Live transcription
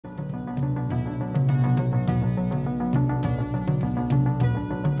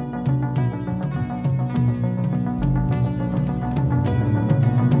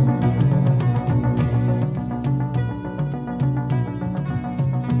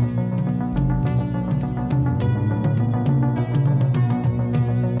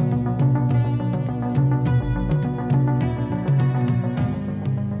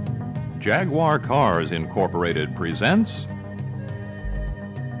Jaguar Cars Incorporated presents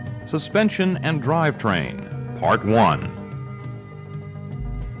Suspension and Drivetrain, Part 1.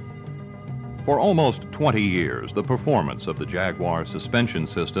 For almost 20 years, the performance of the Jaguar suspension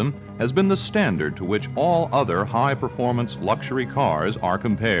system has been the standard to which all other high-performance luxury cars are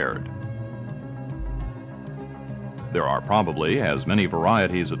compared. There are probably as many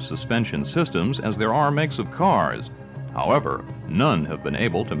varieties of suspension systems as there are makes of cars. However, none have been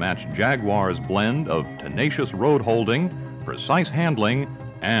able to match Jaguar's blend of tenacious road holding, precise handling,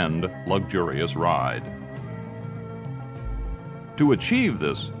 and luxurious ride. To achieve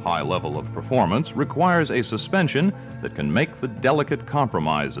this high level of performance requires a suspension that can make the delicate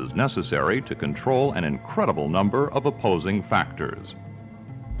compromises necessary to control an incredible number of opposing factors.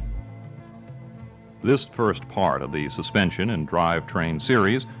 This first part of the Suspension and Drivetrain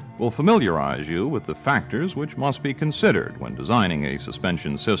series will familiarize you with the factors which must be considered when designing a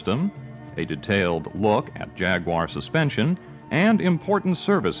suspension system, a detailed look at Jaguar suspension, and important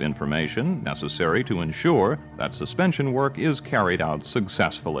service information necessary to ensure that suspension work is carried out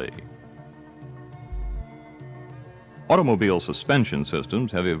successfully. Automobile suspension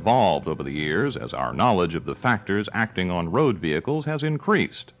systems have evolved over the years as our knowledge of the factors acting on road vehicles has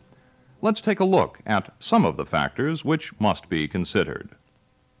increased. Let's take a look at some of the factors which must be considered.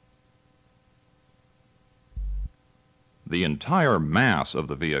 The entire mass of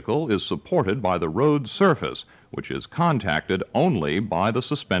the vehicle is supported by the road surface, which is contacted only by the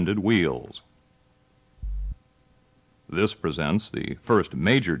suspended wheels. This presents the first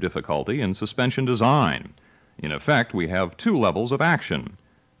major difficulty in suspension design. In effect, we have two levels of action.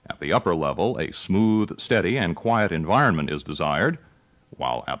 At the upper level, a smooth, steady, and quiet environment is desired,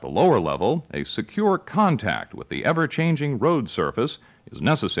 while at the lower level, a secure contact with the ever-changing road surface is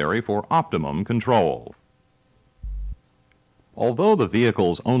necessary for optimum control. Although the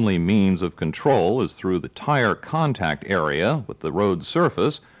vehicle's only means of control is through the tire contact area with the road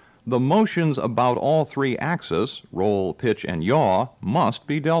surface, the motions about all three axes, roll, pitch, and yaw, must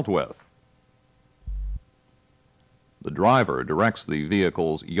be dealt with. The driver directs the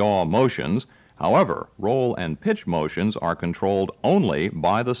vehicle's yaw motions. However, roll and pitch motions are controlled only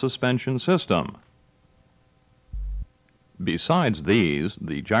by the suspension system. Besides these,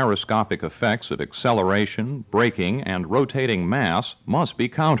 the gyroscopic effects of acceleration, braking, and rotating mass must be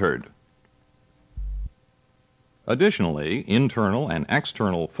countered. Additionally, internal and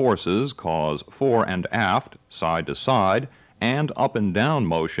external forces cause fore and aft, side to side, and up and down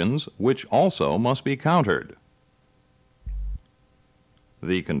motions, which also must be countered.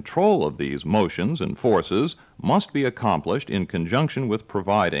 The control of these motions and forces must be accomplished in conjunction with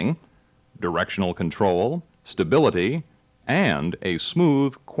providing directional control, stability, and a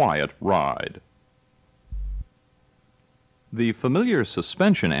smooth, quiet ride. The familiar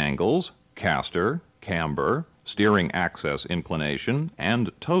suspension angles, caster, camber, steering axis inclination,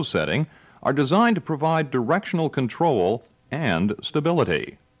 and toe setting are designed to provide directional control and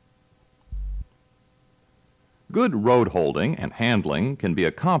stability. Good road holding and handling can be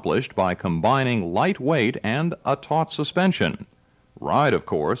accomplished by combining light weight and a taut suspension. Ride, of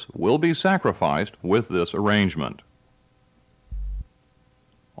course, will be sacrificed with this arrangement.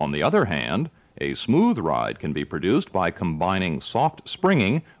 On the other hand, a smooth ride can be produced by combining soft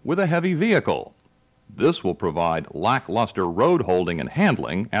springing with a heavy vehicle. This will provide lackluster road holding and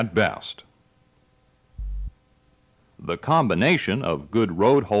handling at best. The combination of good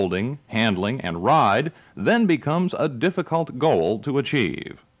road holding, handling, and ride then becomes a difficult goal to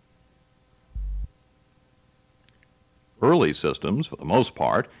achieve. Early systems, for the most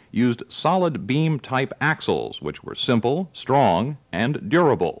part, used solid beam type axles, which were simple, strong, and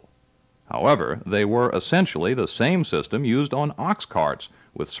durable. However, they were essentially the same system used on ox carts,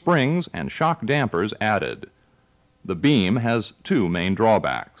 with springs and shock dampers added. The beam has two main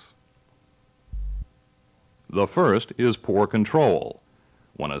drawbacks. The first is poor control.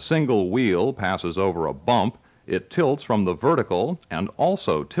 When a single wheel passes over a bump, it tilts from the vertical and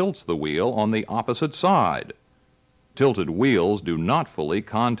also tilts the wheel on the opposite side. Tilted wheels do not fully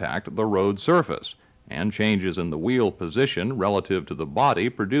contact the road surface, and changes in the wheel position relative to the body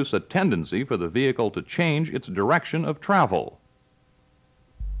produce a tendency for the vehicle to change its direction of travel.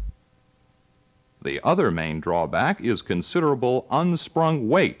 The other main drawback is considerable unsprung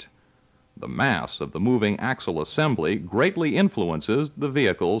weight. The mass of the moving axle assembly greatly influences the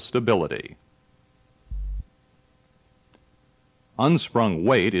vehicle's stability. Unsprung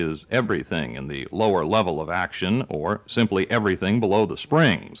weight is everything in the lower level of action, or simply everything below the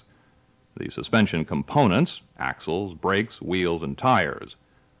springs. The suspension components, axles, brakes, wheels, and tires.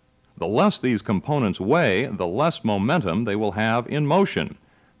 The less these components weigh, the less momentum they will have in motion.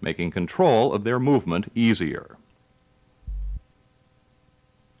 making control of their movement easier.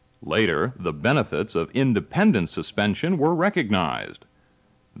 Later, the benefits of independent suspension were recognized.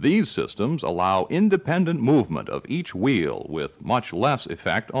 These systems allow independent movement of each wheel with much less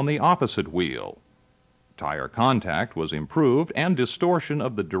effect on the opposite wheel. Tire contact was improved and distortion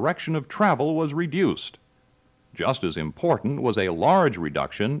of the direction of travel was reduced. Just as important was a large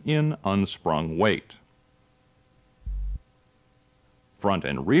reduction in unsprung weight. Front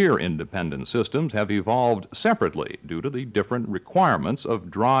and rear independent systems have evolved separately due to the different requirements of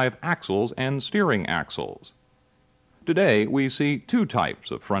drive axles and steering axles. Today, we see two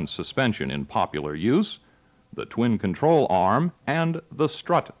types of front suspension in popular use, the twin control arm and the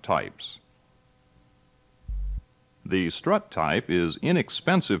strut types. The strut type is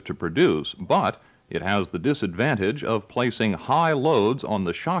inexpensive to produce, but it has the disadvantage of placing high loads on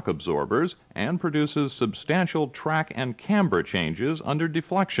the shock absorbers and produces substantial track and camber changes under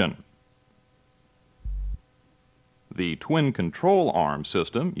deflection. The twin control arm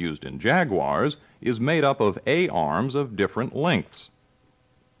system used in Jaguars is made up of A-arms of different lengths.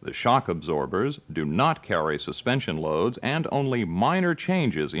 The shock absorbers do not carry suspension loads and only minor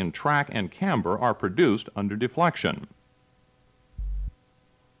changes in track and camber are produced under deflection.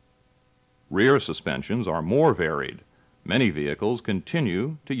 Rear suspensions are more varied. Many vehicles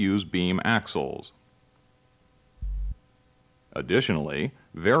continue to use beam axles. Additionally,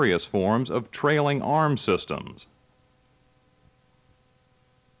 various forms of trailing arm systems,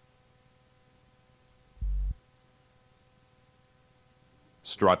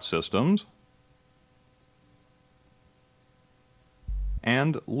 strut systems,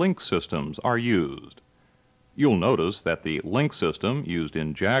 and link systems are used. You'll notice that the link system used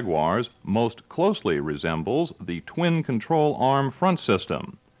in Jaguars most closely resembles the twin control arm front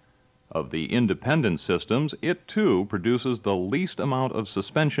system. Of the independent systems, it too produces the least amount of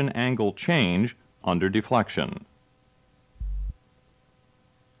suspension angle change under deflection.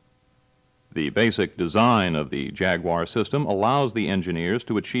 The basic design of the Jaguar system allows the engineers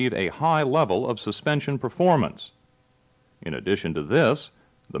to achieve a high level of suspension performance. In addition to this,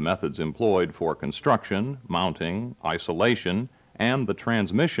 the methods employed for construction, mounting, isolation, and the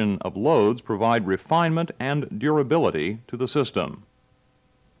transmission of loads provide refinement and durability to the system.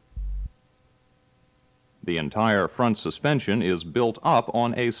 The entire front suspension is built up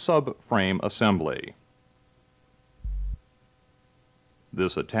on a subframe assembly.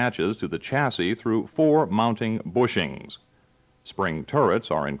 This attaches to the chassis through 4 mounting bushings. Spring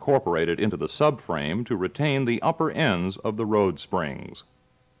turrets are incorporated into the subframe to retain the upper ends of the road springs.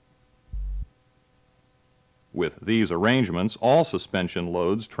 With these arrangements, all suspension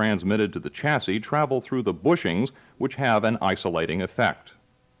loads transmitted to the chassis travel through the bushings, which have an isolating effect.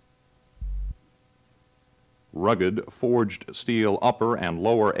 Rugged forged steel upper and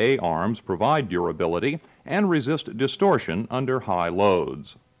lower A-arms provide durability and resist distortion under high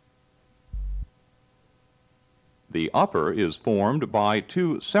loads. The upper is formed by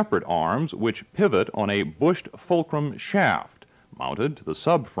 2 separate arms which pivot on a bushed fulcrum shaft mounted to the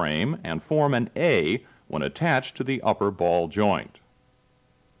subframe and form an A when attached to the upper ball joint.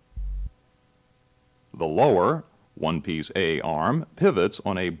 The lower, one-piece A-arm pivots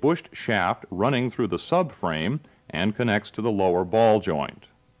on a bushed shaft running through the subframe and connects to the lower ball joint.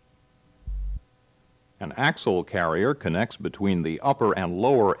 An axle carrier connects between the upper and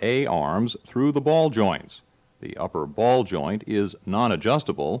lower A-arms through the ball joints. The upper ball joint is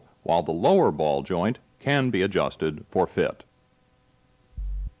non-adjustable, while the lower ball joint can be adjusted for fit.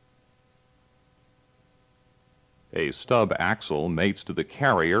 A stub axle mates to the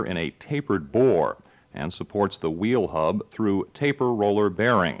carrier in a tapered bore and supports the wheel hub through taper roller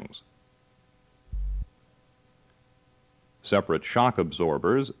bearings. Separate shock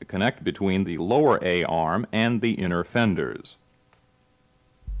absorbers connect between the lower A-arm and the inner fenders.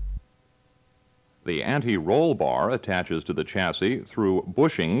 The anti-roll bar attaches to the chassis through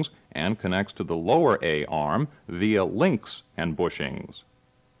bushings and connects to the lower A-arm via links and bushings.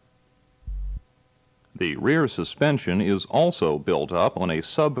 The rear suspension is also built up on a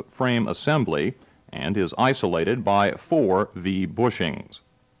subframe assembly and is isolated by 4 V bushings.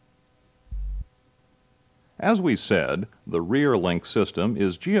 As we said, the rear link system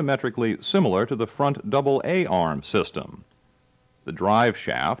is geometrically similar to the front double A-arm system. The drive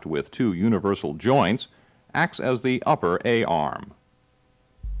shaft with 2 universal joints acts as the upper A-arm,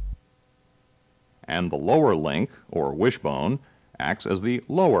 and the lower link, or wishbone, acts as the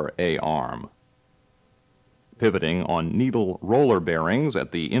lower A-arm. Pivoting on needle roller bearings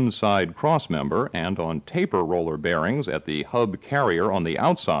at the inside crossmember and on taper roller bearings at the hub carrier on the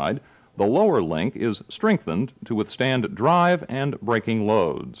outside, the lower link is strengthened to withstand drive and braking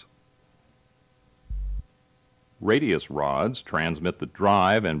loads. Radius rods transmit the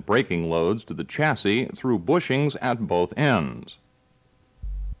drive and braking loads to the chassis through bushings at both ends.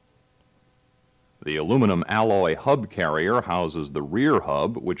 The aluminum alloy hub carrier houses the rear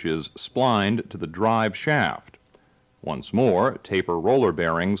hub, which is splined to the drive shaft. Once more, taper roller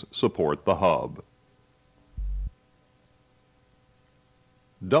bearings support the hub.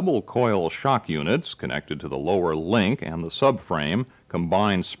 Double coil shock units connected to the lower link and the subframe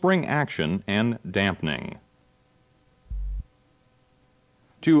combine spring action and dampening.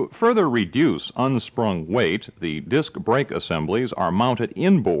 To further reduce unsprung weight, the disc brake assemblies are mounted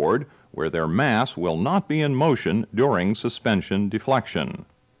inboard where their mass will not be in motion during suspension deflection.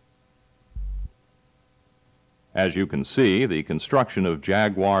 As you can see, the construction of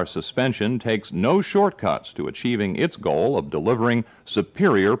Jaguar suspension takes no shortcuts to achieving its goal of delivering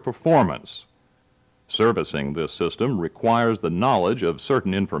superior performance. Servicing this system requires the knowledge of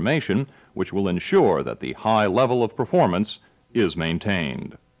certain information which will ensure that the high level of performance is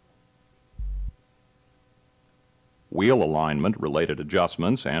maintained. Wheel alignment related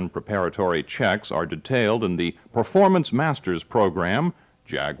adjustments and preparatory checks are detailed in the Performance Masters program,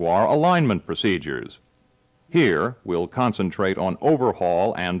 Jaguar Alignment Procedures. Here, we'll concentrate on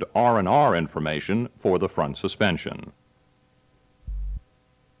overhaul and R&R information for the front suspension.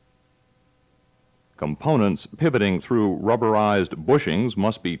 Components pivoting through rubberized bushings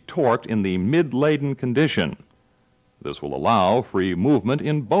must be torqued in the mid-laden condition. This will allow free movement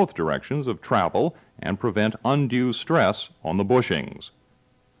in both directions of travel and prevent undue stress on the bushings.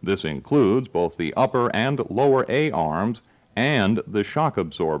 This includes both the upper and lower A arms and the shock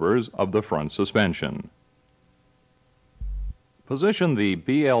absorbers of the front suspension. Position the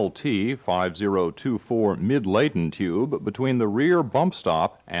BLT 5024 mid-laden tube between the rear bump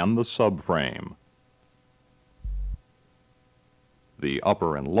stop and the subframe. The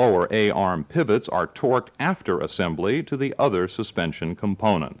upper and lower A-arm pivots are torqued after assembly to the other suspension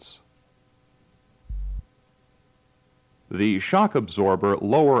components. The shock absorber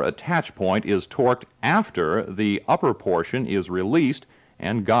lower attach point is torqued after the upper portion is released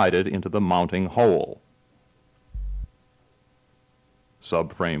and guided into the mounting hole.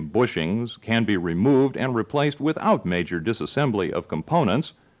 Subframe bushings can be removed and replaced without major disassembly of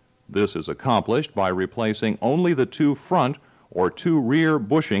components. This is accomplished by replacing only the two front or two rear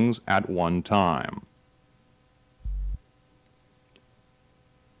bushings at one time.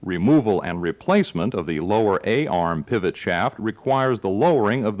 Removal and replacement of the lower A-arm pivot shaft requires the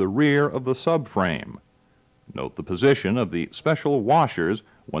lowering of the rear of the subframe. Note the position of the special washers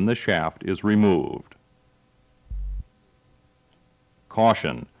when the shaft is removed.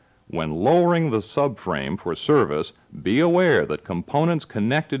 Caution: when lowering the subframe for service, be aware that components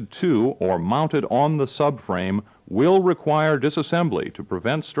connected to or mounted on the subframe will require disassembly to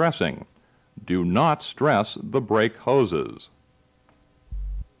prevent stressing. Do not stress the brake hoses.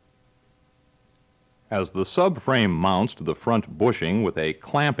 As the subframe mounts to the front bushing with a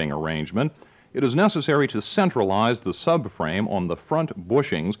clamping arrangement, it is necessary to centralize the subframe on the front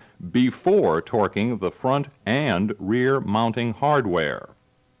bushings before torquing the front and rear mounting hardware.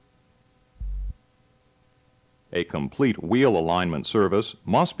 A complete wheel alignment service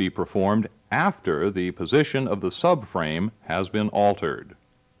must be performed after the position of the subframe has been altered.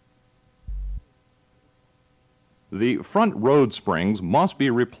 The front road springs must be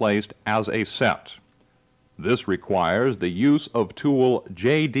replaced as a set. This requires the use of tool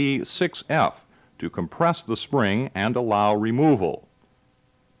JD6F to compress the spring and allow removal.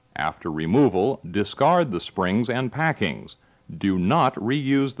 After removal, discard the springs and packings. Do not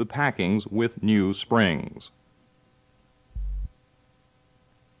reuse the packings with new springs.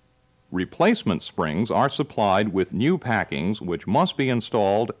 Replacement springs are supplied with new packings which must be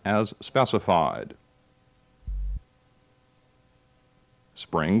installed as specified.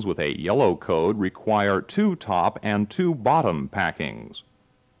 Springs with a yellow code require 2 top and 2 bottom packings.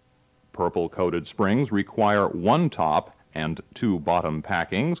 Purple-coated springs require 1 top and 2 bottom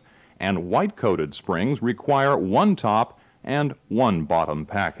packings, and white-coated springs require 1 top and 1 bottom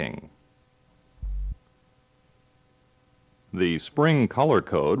packing. The spring color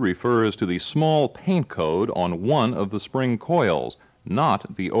code refers to the small paint code on one of the spring coils,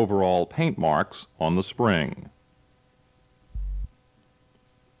 not the overall paint marks on the spring.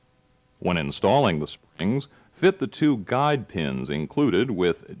 When installing the springs, fit the 2 guide pins included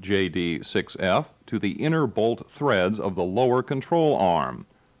with JD6F to the inner bolt threads of the lower control arm.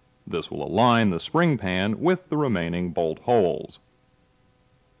 This will align the spring pan with the remaining bolt holes.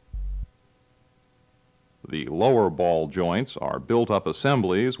 The lower ball joints are built-up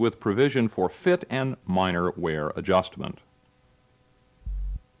assemblies with provision for fit and minor wear adjustment.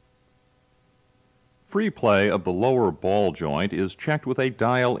 Free play of the lower ball joint is checked with a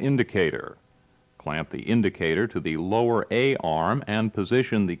dial indicator. Clamp the indicator to the lower A arm and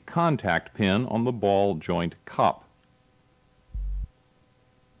position the contact pin on the ball joint cup.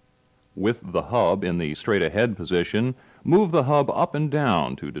 With the hub in the straight-ahead position, move the hub up and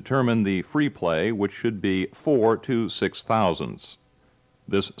down to determine the free play, which should be 4 to 6 thousandths.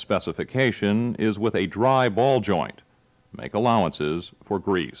 This specification is with a dry ball joint. Make allowances for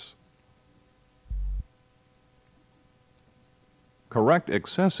grease. Correct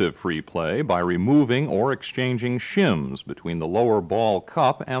excessive free play by removing or exchanging shims between the lower ball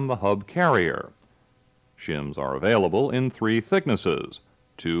cup and the hub carrier. Shims are available in 3 thicknesses,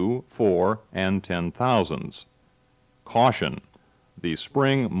 2, 4, and 10 thousandths. Caution: the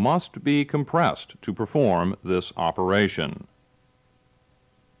spring must be compressed to perform this operation.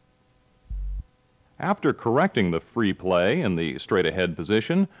 After correcting the free play in the straight-ahead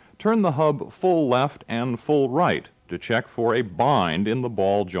position, turn the hub full left and full right to check for a bind in the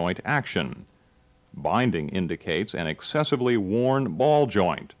ball joint action. Binding indicates an excessively worn ball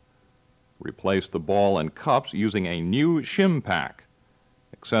joint. Replace the ball and cups using a new shim pack.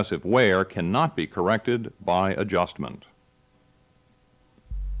 Excessive wear cannot be corrected by adjustment.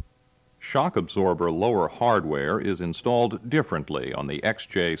 Shock absorber lower hardware is installed differently on the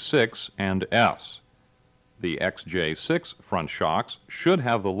XJ6 and S. The XJ6 front shocks should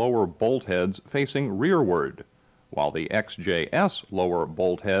have the lower bolt heads facing rearward, while the XJS lower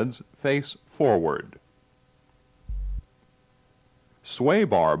bolt heads face forward. Sway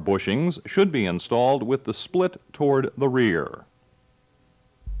bar bushings should be installed with the split toward the rear.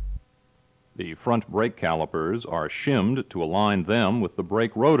 The front brake calipers are shimmed to align them with the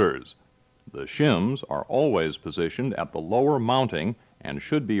brake rotors. The shims are always positioned at the lower mounting and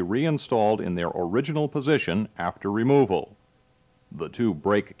should be reinstalled in their original position after removal. The 2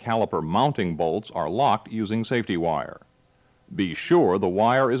 brake caliper mounting bolts are locked using safety wire. Be sure the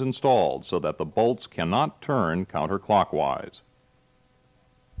wire is installed so that the bolts cannot turn counterclockwise.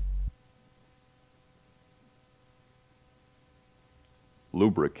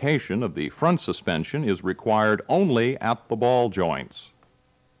 Lubrication of the front suspension is required only at the ball joints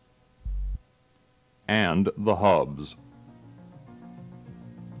and the hubs.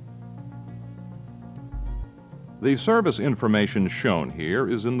 The service information shown here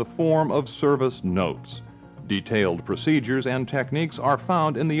is in the form of service notes. Detailed procedures and techniques are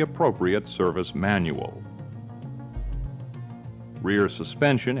found in the appropriate service manual. Rear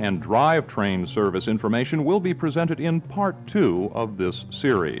suspension and drivetrain service information will be presented in Part 2 of this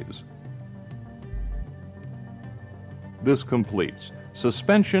series. This completes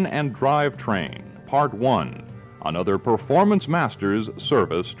Suspension and Drivetrain, Part 1, another Performance Masters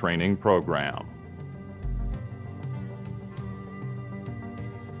service training program.